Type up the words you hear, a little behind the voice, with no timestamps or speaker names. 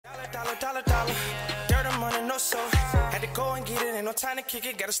Dollar. Dirt and money, no soul. Had to go and get it, ain't no time to kick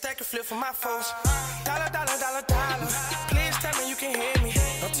it. Got a stack and flip for my foes. Dollar. Please tell me you can hear me.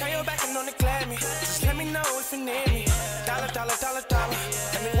 Don't turn your back and don't neglect me. Just let me know if you need me. Dollar.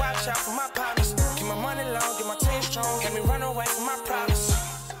 Let me watch out for my partners. Keep my money long, get my team strong. Let me run away from my problems.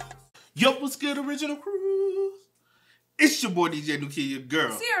 Yo, what's good, Original Crew? It's your boy DJ New Kid, your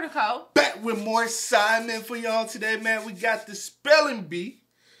girl. Sierra Nicole. Back with more Sidemen for y'all today, man. We got the spelling bee.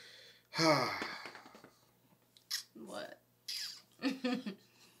 What?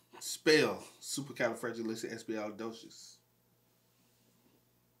 Spell supercalifragilisticexpialidocious.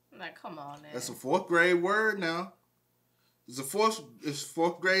 Like, come on, man. That's a 4th grade word now. It's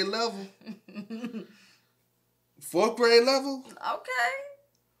 4th grade level. 4th grade level? Okay.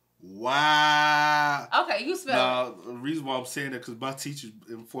 Wow. Okay, you spell it. The reason why I'm saying that because my teacher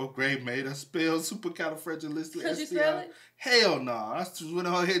in 4th grade made us spell supercalifragilisticexpialidocious. Could you spell it? Hell no. I just went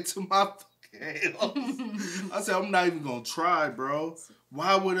on ahead to my fucking hell. I said, I'm not even going to try, bro.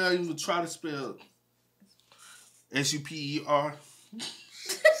 Why would I even try to spell S-U-P-E-R?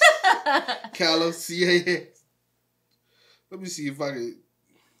 Cala, C-A-S. Let me see if I can.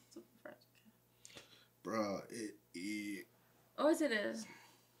 Bro, it. Oh, is it a...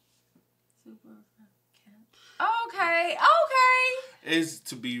 Okay. It's,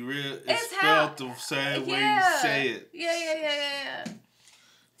 to be real, it's spelled the same way you say it. Yeah.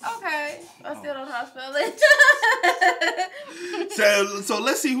 Okay. I still don't know how to spell it. So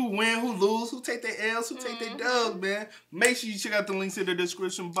let's see who win, who lose, who take their L's, who take their dubs, man. Make sure you check out the links in the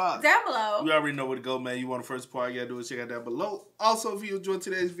description box. Down below. You already know where to go, man. You want the first part, you gotta do it, check out that below. Also, if you enjoyed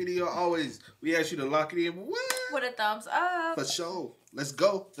today's video, we ask you to lock it in with a thumbs up. For sure. Let's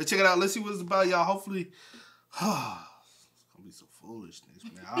go. Let's check it out. Let's see what it's about, y'all. Hopefully, it's gonna be some foolishness,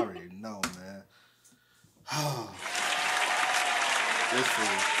 man. I already know, man. It's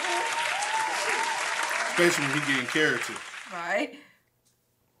foolish. Especially when we get in character. Right.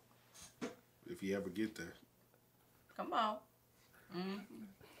 If you ever get there. Come on.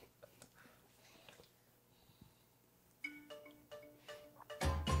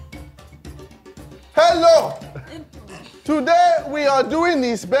 Hello! Today we are doing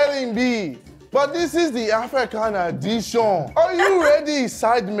the spelling bee, but this is the African edition. Are you ready,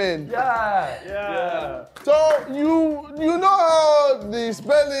 Sidemen? Yeah. So you know how the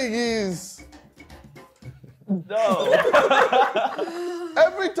spelling is? No.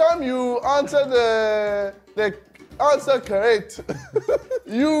 Every time you answer the answer correct,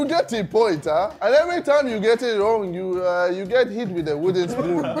 you get a point, huh? And every time you get it wrong, you get hit with a wooden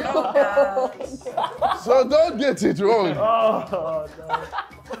spoon. So don't get it wrong. Oh, no.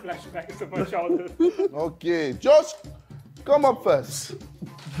 Flashback to my childhood. Okay, Josh, come up first.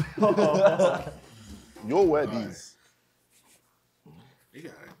 Your word is. They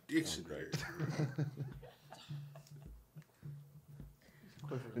got a dictionary.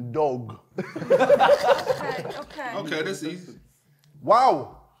 Dog. Okay, that's easy.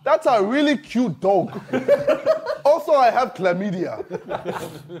 Wow, that's a really cute dog. Also, I have chlamydia.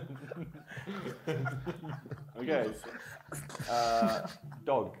 Okay.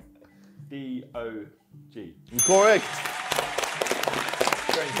 Dog. D-O-G. Correct.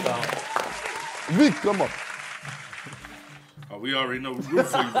 Great start. Vic, come up. Oh, we already know we're good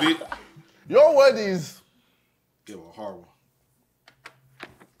for you, Vic. Your word is. Give a hard one.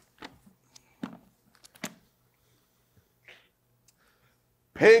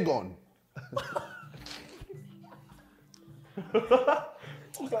 Pagan.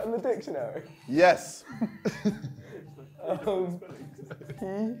 Is that in the dictionary? Yes.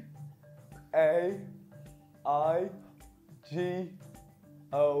 P-A-I-G-O-N.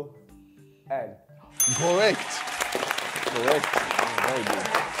 Correct.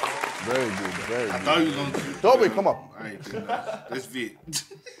 Very good. I thought you were going to. Toby, come up. I ain't doing that. That's Vic.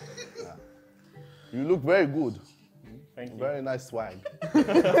 You look very good. Thank you. Very nice swag.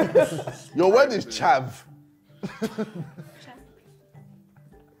 Your word is chav.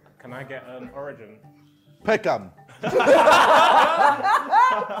 Can I get an origin? Peckham.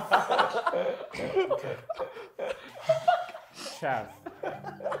 Chav.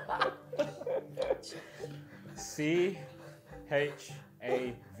 C-H-A-V.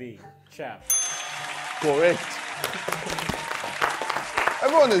 Chav. Correct.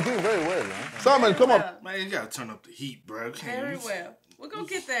 Everyone is doing very well, man. Simon, come up. Man, you gotta turn up the heat, bro. Very well. We're gonna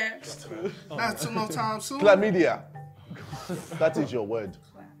get there. Not too no time soon. Chlamydia. That is your word.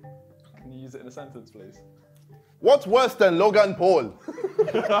 Can you use it in a sentence, please? What's worse than Logan Paul?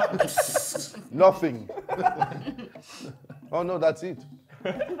 Nothing. Oh no, that's it.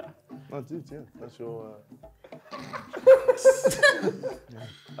 That's it, yeah. That's your...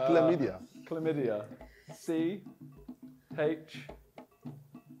 Chlamydia. Chlamydia. C H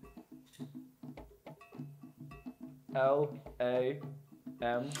L A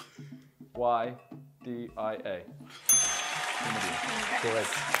M Y D I A.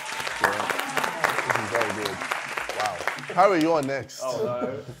 Correct. This is very good. Wow. Harry, you're next. Oh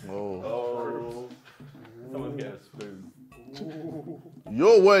no. Oh. Oh. Someone get a spoon.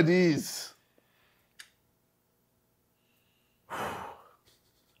 Your word is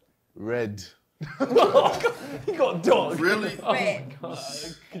red. You got dog. Really? Red.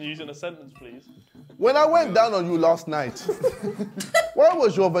 Can you use it in a sentence, please? When I went down on you last night, why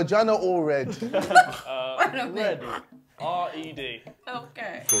was your vagina all red? Wait a minute. Red. R-E-D.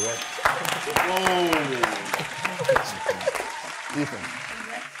 Okay. Correct. Whoa. Ethan.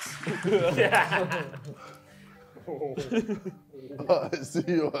 See,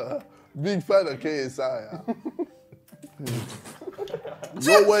 you're a big fan of KSI. Huh?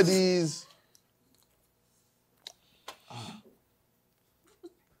 Your word is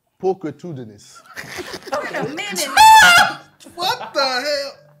pulchritudinous. Wait a minute. What the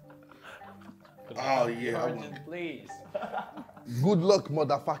hell? Oh, yeah. I want- Please. Good luck,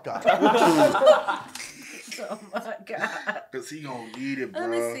 motherfucker. Oh my God. Cause he gonna eat it, bro. Let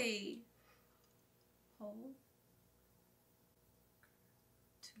me see. Hold.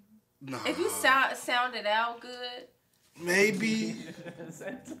 Nah. If you sound it out good. Maybe.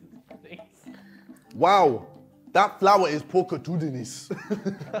 Sentence, please. Wow, that flower is pulchritudinous.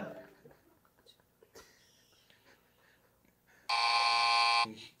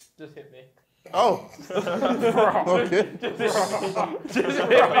 Just hit me. Oh. Okay. Just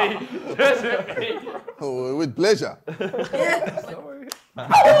hit me. Just hit me. Oh, with pleasure.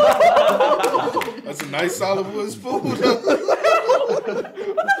 That's a nice solid wood spoon. What the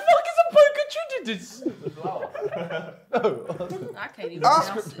fuck is a pulchritudinous? I can't even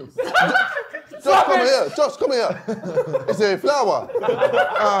pronounce this. Just come here. It's a flower.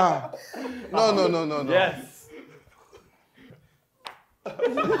 No. Yes.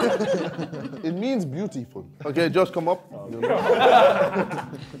 It means beautiful. Okay, just come up.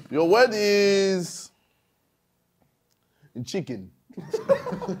 Your word is chicken.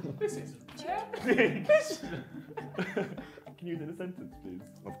 This is Can you use it in a sentence, please?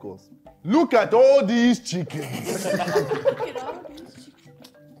 Of course. Look at all these chickens. Look at all these chickens.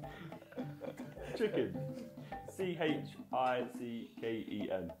 Chicken. C-H-I-C-K-E-N.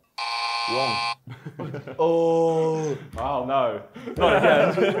 Wrong. Oh no. Not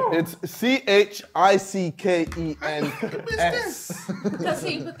again. It's CHICKENS. Because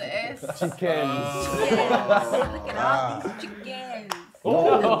he put the S. Chickens. Yes. Look at all these chickens.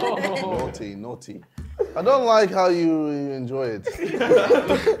 Naughty. I don't like how you enjoy it.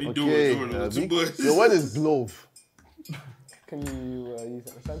 You do it a little too much. Your word is glove. Can you use it in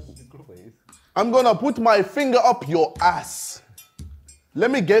a sentence, please? I'm gonna put my finger up your ass. Let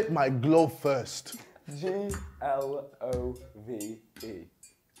me get my glove first. Glove.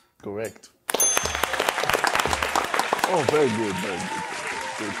 Correct. Oh, very good.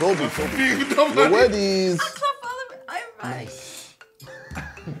 Toby. The word is I'm right.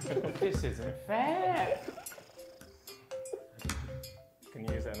 This isn't fair. Can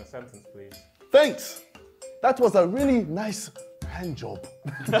you use it in a sentence, please? thanks. That was a really nice hand job.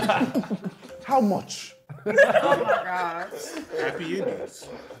 How much? Oh my gosh. Happy Indians.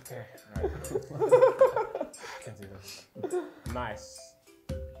 Okay, right. Can do this. Nice.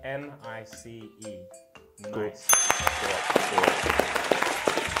 N-I-C-E. Nice.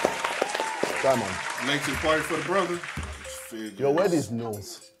 Come on. Late to the party for the brother. Your word is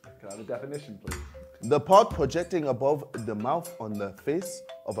nose. Can I have a definition, please? The part projecting above the mouth on the face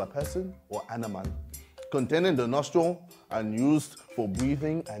of a person or animal, containing the nostril and used for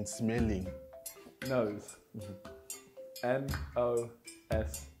breathing and smelling. Nose.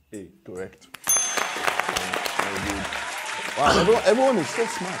 N-O-S-E. Correct. Very good. Wow, everyone is so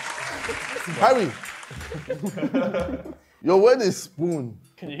smart. Harry, your word is spoon.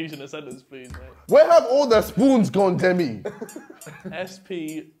 Can you use it in a sentence, please, mate? Where have all the spoons gone, Demi?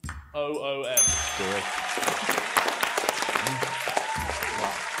 S-P-O-O-N. Correct.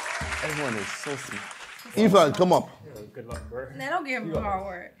 Wow, everyone is so smart. Ethan, come up. Good luck, bro. Now don't give him a hard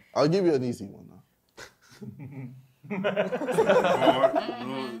word. I'll give you an easy one now.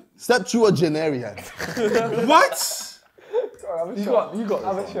 Septuagenarian. What? You got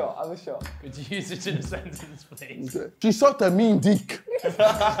have a shot. Could you use it in a sentence, please? She sucked a mean dick.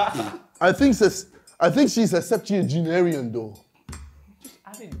 I think she's a septuagenarian though.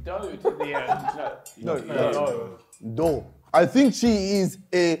 Adding dough to the end. No. I think she is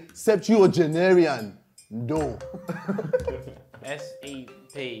a septuagenarian. Do.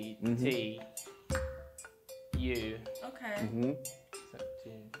 Okay.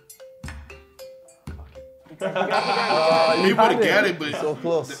 SEPTU. He would have got it, but So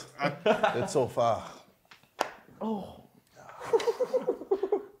close. It's so far. Oh.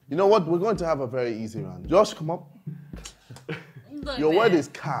 You know what? We're going to have a very easy round. Josh, come up. Look, Your man. word is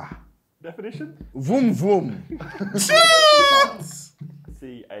car. Definition? Vroom vroom. CAR.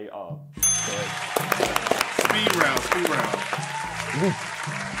 speed round.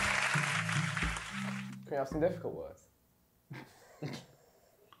 Can we have some difficult words?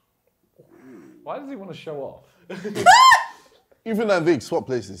 Why does he want to show off? Even and Vic, swap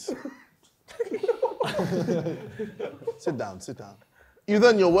places. Sit down.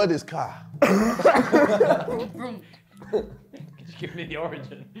 Ethan, your word is car. Vroom. Could you give me the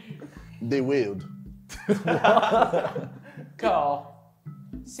origin? They wailed. CAR.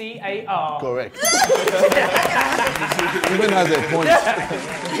 CAR. Correct. Even has a point.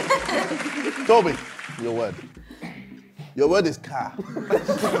 Toby, your word. Your word is car.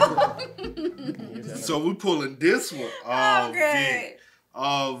 So we pulling this one. Okay.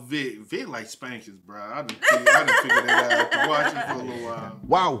 Vic like spankings, bro. I done figured that out after watching for a little while.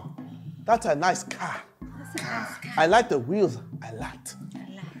 Wow, that's a nice car. I like the wheels a lot.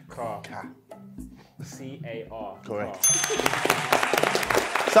 CAR. Car. CAR. Correct.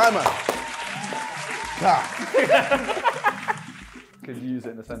 Simon. Car. Could you use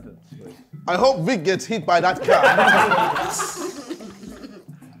it in a sentence, please? I hope Vic gets hit by that car.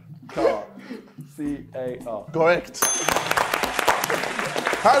 CAR. CAR. Correct.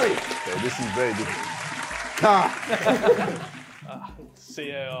 Harry. Okay, this is very difficult. Car.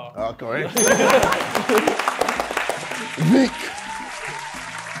 CAR. Oh, correct. Vic.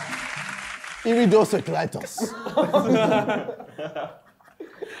 Iridocyclitis.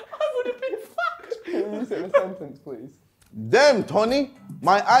 Can you use it in a sentence, please? Damn, Tony,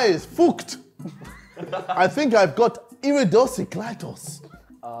 my eye is fucked. I think I've got iridocyclitis.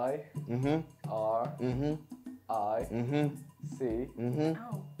 I. R. I. C.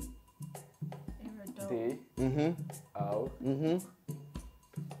 Oh. D. O.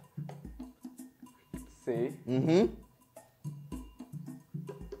 C.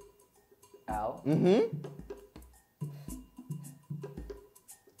 L.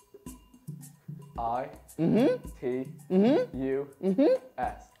 I. T. U.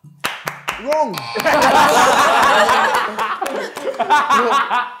 S. Wrong.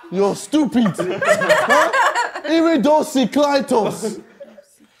 You're stupid. Huh? Iridocyclitis.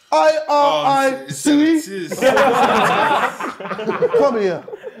 IRIC. Come here.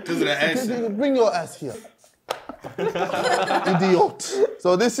 Because of the accent. Bring your ass here. Idiot.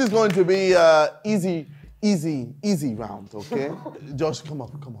 So this is going to be easy round, okay? Josh, come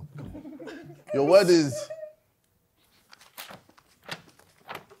on. Your word is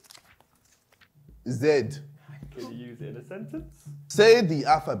Z. Can you use it in a sentence? Say the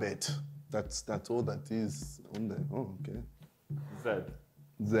alphabet. That's all that is on there. Oh, okay. Z.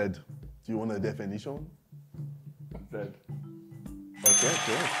 Z. Do you want a definition? Z. Okay,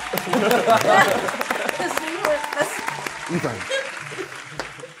 good. That's Ethan.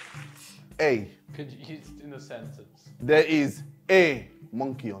 A. Could you use it in a sentence? There is a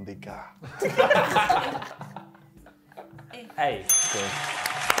monkey on the car. A.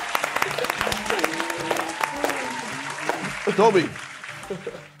 Toby.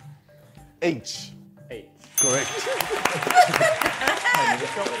 H. H. Correct.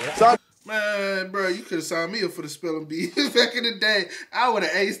 Son, Man, bro, you could have signed me up for the spelling bee back in the day. I would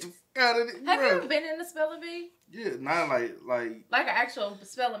have aced the fuck out of it. Have you bro. ever been in a spelling bee? Yeah, not like Like an actual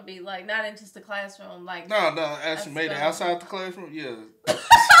spelling bee, like not in just the classroom, like. no, actually made it outside the classroom. Yeah.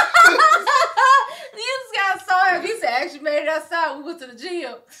 You just got sorry. He said actually made it outside. We went to the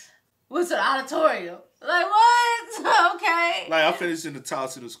gym. We went to the auditorium. Like what? Okay. Like I finished in the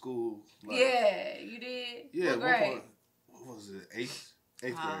top of the school. Like, Yeah, you did. Yeah, What one grade? point, what was it? Eighth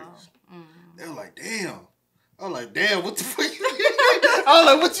grade. Mm. They were like, damn. I was like, damn, what the fuck you mean? I was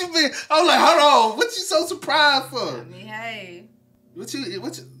like, what you mean? I was like, hold on, what you so surprised for? I mean, hey. What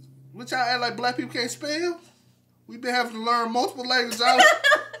y'all act like black people can't spell? We been having to learn multiple languages out.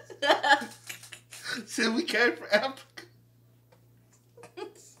 Said we came from Africa.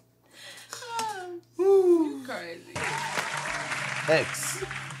 You crazy. X.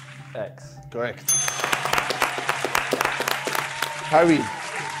 X. Correct. Harry.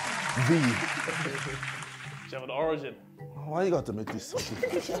 V. Do you have an origin? Why you got to make this so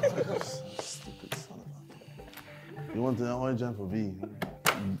difficult? Stupid son of a... You want the origin for V?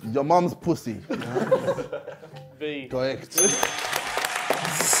 Your mom's pussy. V. Correct.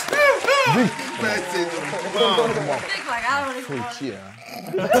 That's it. Think like I don't even want to. Yeah.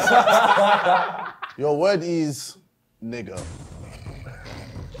 Your word is nigga.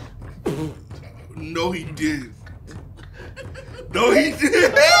 No, he didn't. No, he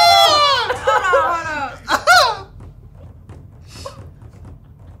didn't. Hold on.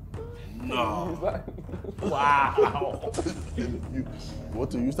 No. Wow. What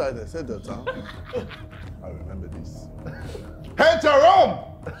do you start the sentence, huh? I remember this. Hey, Jerome!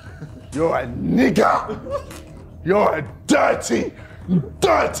 You're a nigga! You're a dirty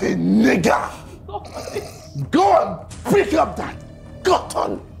nigga! Go and pick up that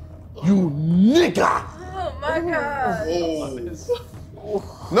cotton, you nigga! Oh my God.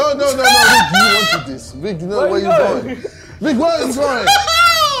 No, Vic, you wanted this. Vic, no, where you going? Vic, where are you going?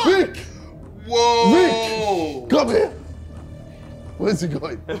 Vic! Whoa. Vic! Come here! Where's he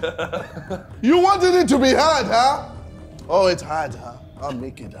going? You wanted it to be hard, huh? Oh, it's hard, huh? I'll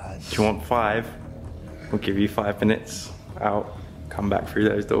make it hard. Do you want 5? We'll give you 5 minutes out. Come back through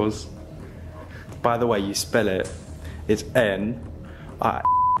those doors. By the way, you spell it. It's N-I.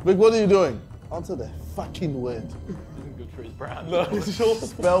 Vic, what are you doing? Answer the fucking word. Good for his brand. No,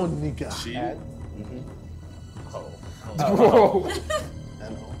 spell nigga. Whoa.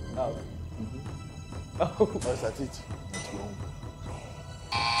 N-O. Oh. Oh, is that it? That's wrong.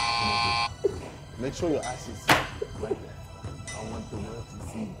 Make sure your ass is right there. I want the world to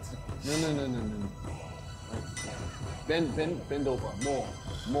see it. No. Bend over.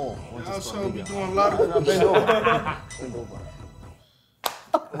 More. Y'all sure be doing a lot of No, bend over. Bend over.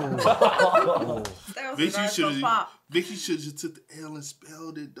 That was Vicky nice should little pop. have just took the L and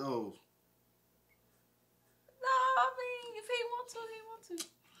spelled it though. No, I mean, if he wants to, he wants to.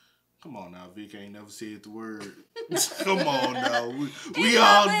 Come on now, Vic ain't never said the word. Come on now. We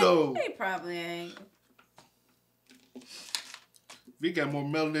all know. He probably ain't. Vic got more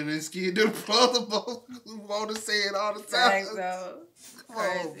melanin in his skin than the other folks who want to say it all the time. Thanks, though.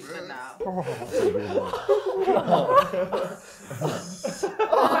 Crazy, but no.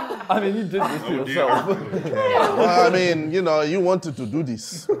 I mean, you did this to Oh, yourself. Well, I mean, you wanted to do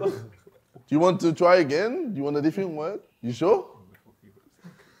this. Do you want to try again? Do you want a different word? You sure?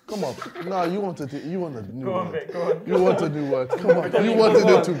 Come on. No, you want a new word. Go on, Vic, go on. You want a new word. Come on. You wanted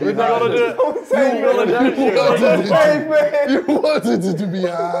it to be hard. You wanted it to be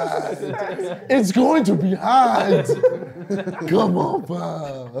hard. It's going to be hard. Come on,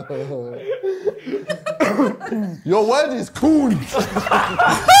 pal. Your word is cool.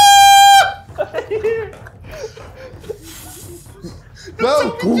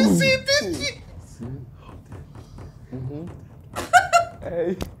 Spell cool.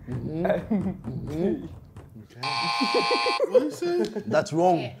 Hey. What you say? That's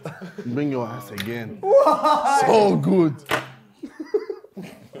wrong. Bring your ass again. So good.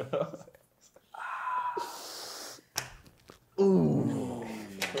 Ooh.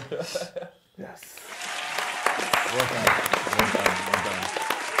 Yes. Well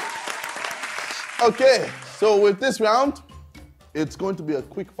done. Okay, so with this round, it's going to be a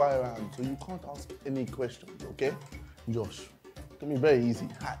quick fire round, so you can't ask any questions, okay? Josh, it's going to be very easy.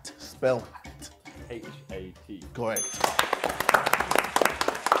 Hat. Spell hat. H-A-T. Correct.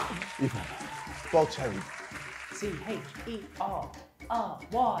 Ethan, spell cherry. C-H-E-R-R-Y.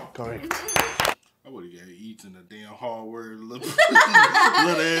 Correct. I would have got eaten a damn hard word. Little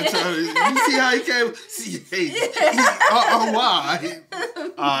ass. You see how he came? C-H-E-R-R-Y.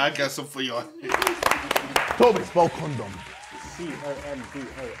 I got some for y'all. Toby, spell condom.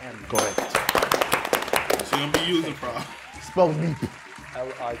 C-O-N-D-O-M. Correct. She gonna be using problem. Spell leap.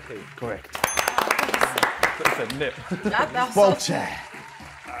 L-I-P. Correct. It's a nip. Spell chair.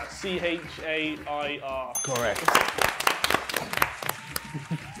 C-H-A-I-R. Correct.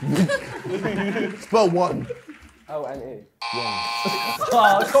 Spell one. O-N-E. Wrong.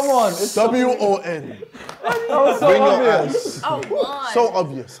 Oh, come on. It's W-O-N. so Bring your obvious. ass. Oh, one. So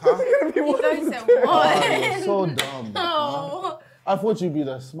obvious, huh? You know you said one. So dumb. No. I thought you'd be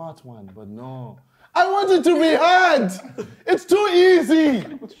the smart one, but no. I want it to be hard. It's too easy.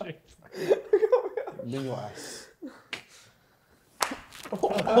 Bring your ass.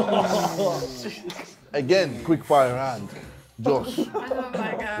 Again, quick fire round. Josh, Oh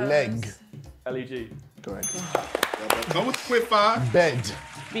my God. leg. L-E-G. Correct. Come with the quick fire. Bed.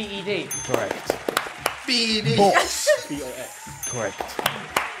 B-E-D. Correct. Feed it. Box. B-O-X. Correct.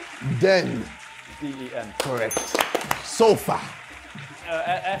 Den. D-E-N. Correct. Sofa.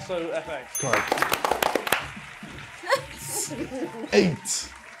 S-O-F-A. Correct. 8.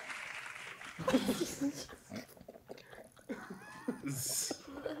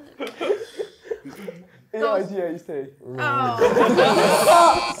 E-I-G-H-T. Oh.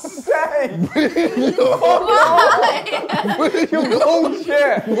 say? Bring your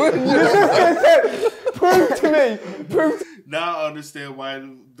Bullshit. Prove to me. Prove to Now I understand why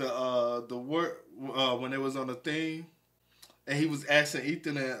the word when it was on the thing, and he was asking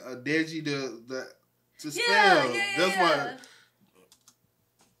Ethan and Deji to spell. That's why.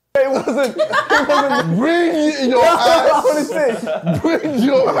 It wasn't. Bring your I want to ass. say. Bring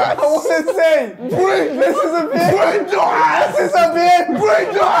your I ass. want to say. This is a bit. Bring your ass. This is a bit. Bring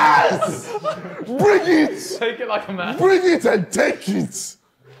your ass. Bring it. Take it like a man. Bring it and take it.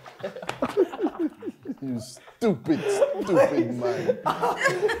 You stupid man.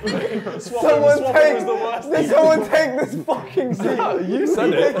 Someone take this fucking seat. You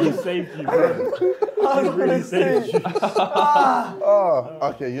said it. He saved you, bro. I was gonna say. Oh,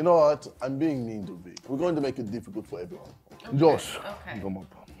 okay, you know what? I'm being mean to Vic. We're going to make it difficult for everyone. Josh, Okay. come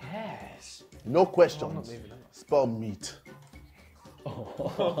up. Yes. No questions. Spell meat.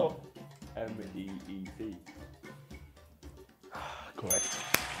 M-E-E-T. Correct.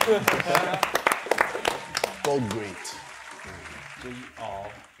 Spell great.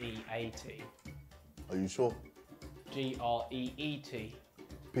 G-R-E-A-T. Are you sure? G-R-E-E-T.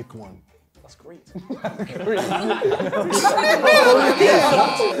 Pick one. That's great.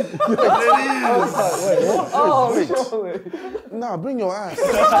 Nah, bring your ass.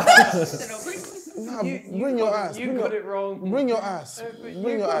 Nah, bring your ass. You got it wrong. Bring your ass. but Bring you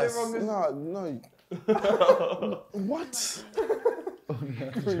your got it ass. wrong. No. What?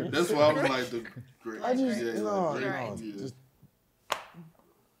 That's why I was like the great. I just yeah, no, like, no. great, yeah. Just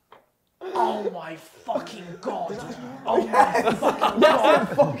Oh my fucking god! Oh my fucking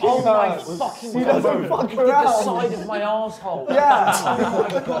god! Oh my fucking god! He doesn't fuck The around. side of my asshole. Yeah. Oh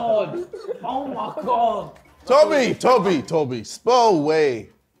my god! Oh my god! Toby. Spell way.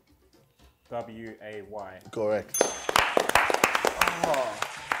 W-A-Y. Correct.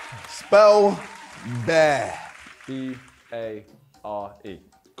 Spell bear. B-A-R-E.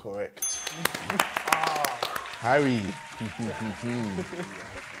 Correct. Harry.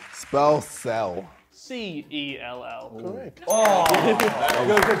 Spell cell. C-E-L-L. Correct.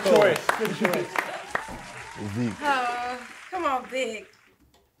 Good choice. Vic. Come on, Vic.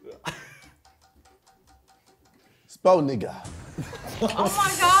 Spell nigga. Oh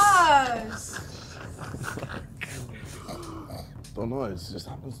my gosh. Don't know, it just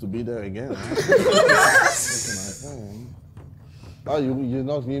happens to be there again. Oh, you're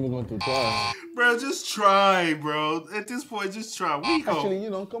not even going to try. Bro, just try, bro. At this point, just try. We go. Actually,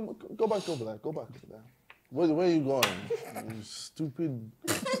 go back over there. Go back over there. Where are you going? You stupid.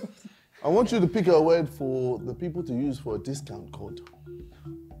 I want you to pick a word for the people to use for a discount code.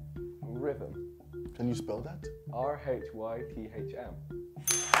 Rhythm. Can you spell that? R-H-Y-T-H-M.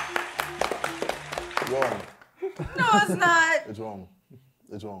 Wrong. No, it's not. It's wrong.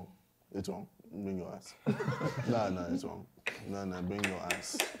 Bring your ass. No, it's wrong. No, bring your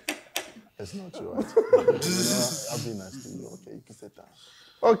ass. It's not your ass. I'll be nice to you. Okay, you can sit down.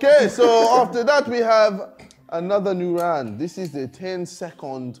 Okay, so after that we have another new round. This is the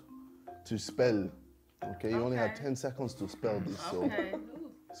 10-second to spell. Okay, you only have 10 seconds to spell this, so Okay.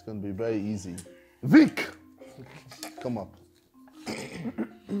 it's going to be very easy. Vic, come up.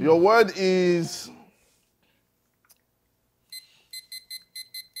 Your word is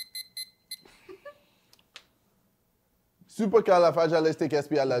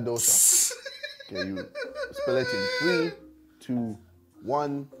supercalifragilisticexpialidocious. Okay, you spell it in 3, 2,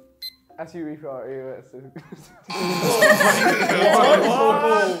 1.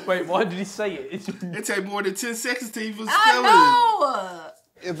 Wait, why did he say it? It take more than 10 seconds to even spell I know.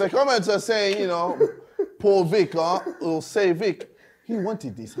 If the comments are saying, poor Vic, or say Vic, he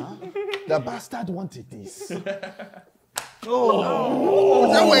wanted this, huh? The bastard wanted this. That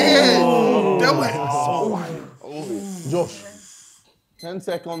way. Josh, 10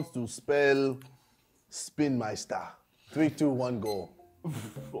 seconds to spell Spinmeister. 3, 2, 1, go.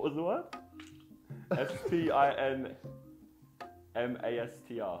 What was the word?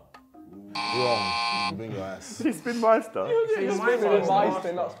 S-P-I-N-M-A-S-T-R. Wrong. Bring your ass. Spinmeister.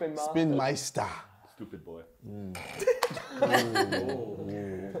 Spinmeister, not Spinmaster. Spinmeister. Stupid boy.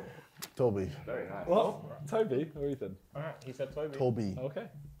 Toby. Very nice. What? Toby or Ethan? Alright, he said Toby. Toby. Okay.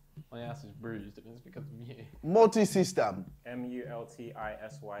 My ass is bruised. It's because of you. Multi-system.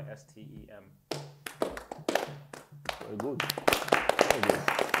 M-U-L-T-I-S-Y-S-T-E-M. Very good. Very good.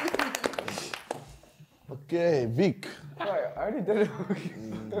 Okay, Vic. Right, I already did it.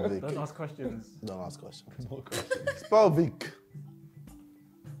 Vic. Don't ask questions. Don't ask questions. More questions. Spell Vic.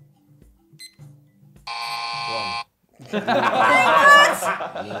 Wrong. Yes.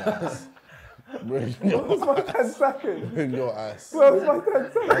 Bring What was your my 10 seconds? bring your ass. Where was my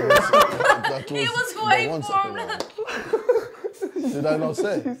 10 seconds? He was waiting for him. Did I not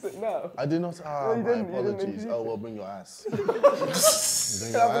say? You said no. I did not. Ah, No, you my didn't. You didn't apologies. introduce Oh, it. well, bring your ass.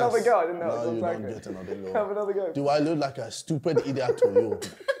 Have another go. I didn't know it was No, on you don't second. get another go. Have another go. Do I look like a stupid idiot to you?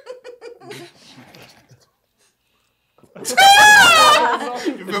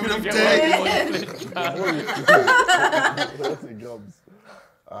 Remember them days? Dirty gums.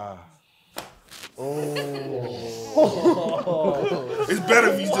 Ah. Oh. It's better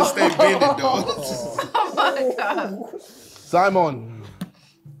if you just stay bending, dog. Oh my God. Simon.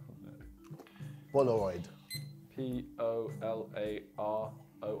 Polaroid.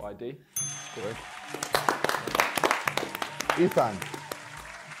 Polaroid. Correct. Ethan.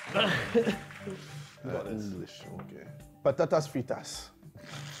 English, okay. Patatas fritas.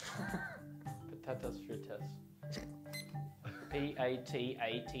 Patatas fritas.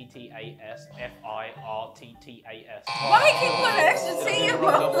 PATATTASFIRTTAS. Why he keep putting extra T in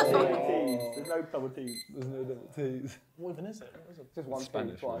my There's no double T's. There's no double T's. What even is it? Just one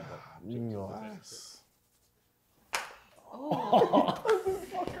Spanish. T. Twice. Bring your ass.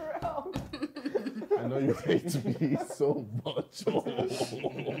 Fuck around. I know you hate me so much.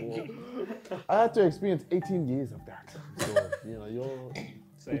 I had to experience 18 years of that. So, you know, you're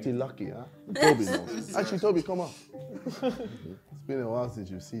pretty lucky, huh? Toby knows. Actually, Toby, come on. It's been a while since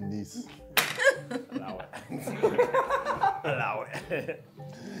you've seen this. Allow it. Allow it.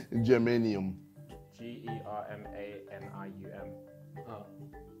 Germanium. GERMANIUM. Oh.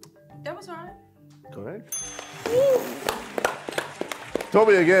 That was right. Correct?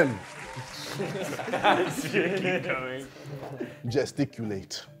 Toby again. Keep going.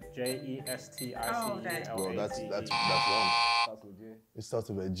 Gesticulate. JESTICULATE. Well, that's wrong. That's with you. It starts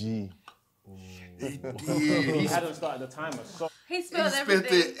with a G. He hadn't started the timer. So He He spelled spent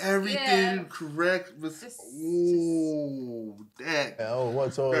everything. everything Yeah. correct. But Just- ooh, that. Oh,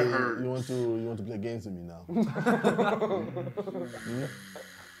 what? So That you hurt. want to play games with me now?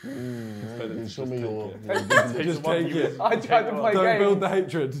 Show me your Just take it. I tried to play Don't games. build the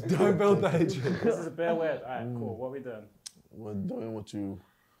hatred. Don't build the hatred. this is a bare word. Alright, cool. What are we doing? We're doing what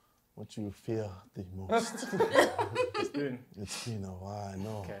you fear the most. Spoon. It's been a while, I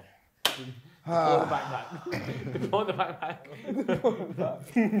know. Okay. Pull the backpack. Pull the backpack.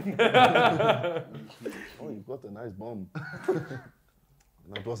 Oh, you got a nice bomb.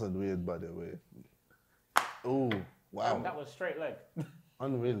 That wasn't weird, by the way. Oh, wow. That was straight leg.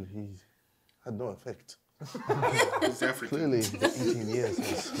 Unreal. He had no effect. It's African. Clearly, the 18 years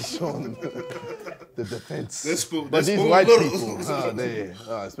has shown the defense. Let's spoon- But let's these spoon white little. people,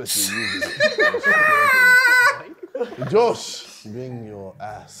 especially you. Josh, bring your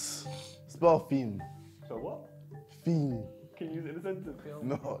ass. Spell fiend. So what? Fiend. Can you use it in a sentence?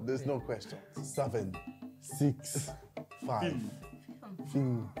 No, there's no question. 7, 6, 5.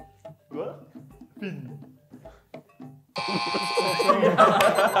 Fiend. What?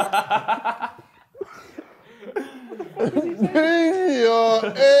 Bring your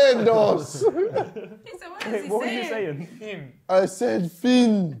endos. He said, what is he What were you saying? saying? I said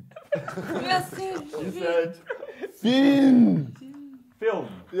fin. Yes, You said Fin. film.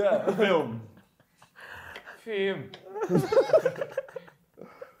 Yeah. Film. Film.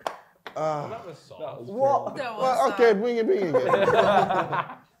 That was That Well, was okay, bring it again.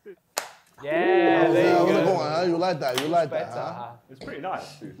 Yeah, there Yeah, you go go. on, huh? You like that? You like that, huh? It's pretty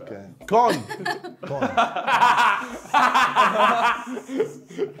nice, to be fair. Okay. Con.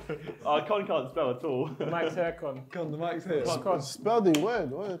 Con can't spell at all. Mike's hair con. Come, the mic's here. Spell the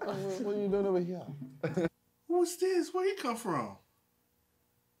word. What are you doing over here? Who's this? Where he come from?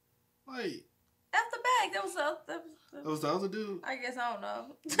 Like, After bag, that was that was the other dude? I guess I don't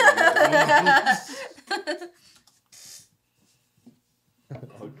know.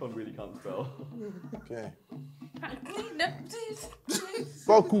 Con really can't spell. Okay.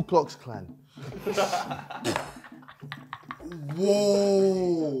 Spell Ku Klux Klan.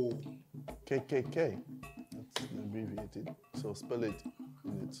 Whoa. KKK. That's abbreviated. So spell it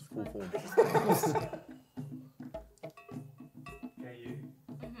in its full form.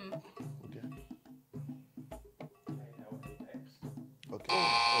 Okay.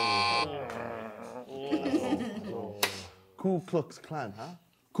 Ku Klux Klan, huh?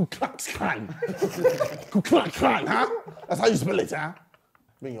 Ku Klux Klan. Ku Klux Klan, huh? That's how you spell it, huh?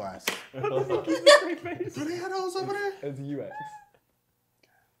 Bring your ass. Do they have those over there? It's UX.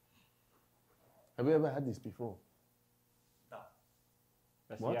 Have you ever had this before?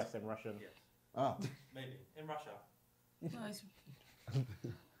 That's What? yes in Russian. Ah. Maybe. In Russia. Nice.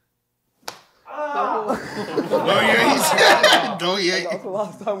 Oh, yeah, he said though, And yeah. that was the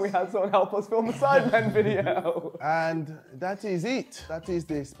last time we had someone help us film a Sidemen video. And that is it. That is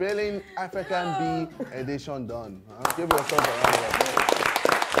the Spelling African B edition done. Give yourself a round of applause.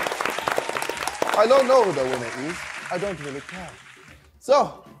 I don't know who the winner is. I don't really care.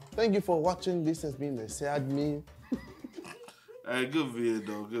 So, thank you for watching. This has been the Sidemen. Hey, good video,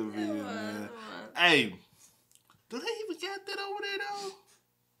 though. Good video, man. Hey, do they even got that over there, though?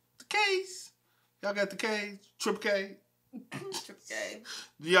 The case? Y'all got the case? Triple K? Triple K.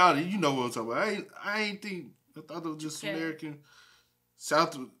 Y'all, you know what I'm talking about. I ain't think, I thought it was just American.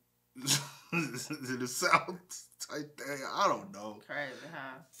 South, the South type thing. I don't know. Crazy,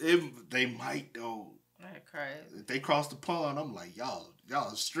 huh? They might, though. That's crazy. If they cross the pond, I'm like, y'all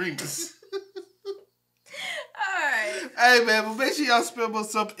are streamers. Alright. Hey, man, but make sure y'all spell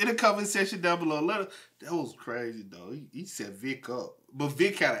us up in the comment section down below. That was crazy, though. He set Vic up. But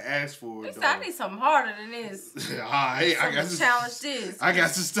Vic kind of asked for it, though. I need something harder than this. I got some, challenge this. I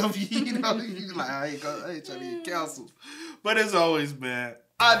got some stuff, you know. You like, I ain't trying to get counsel. But as always, man,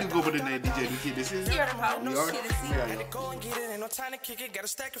 I do go by the name DJ the Kid. This is Here to pop. we are. Had to go and get it, ain't no time to kick it. Got a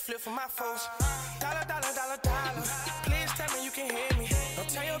stack of flip for my folks. Dollar, dollar, dollar, dollar. Please tell me you can hear me. Don't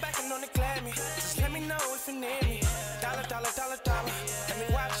turn your back and don't neglect me. Just let me know if you need me. Dollar, dollar, dollar, dollar. Let me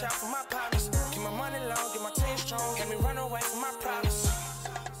watch out for my partner.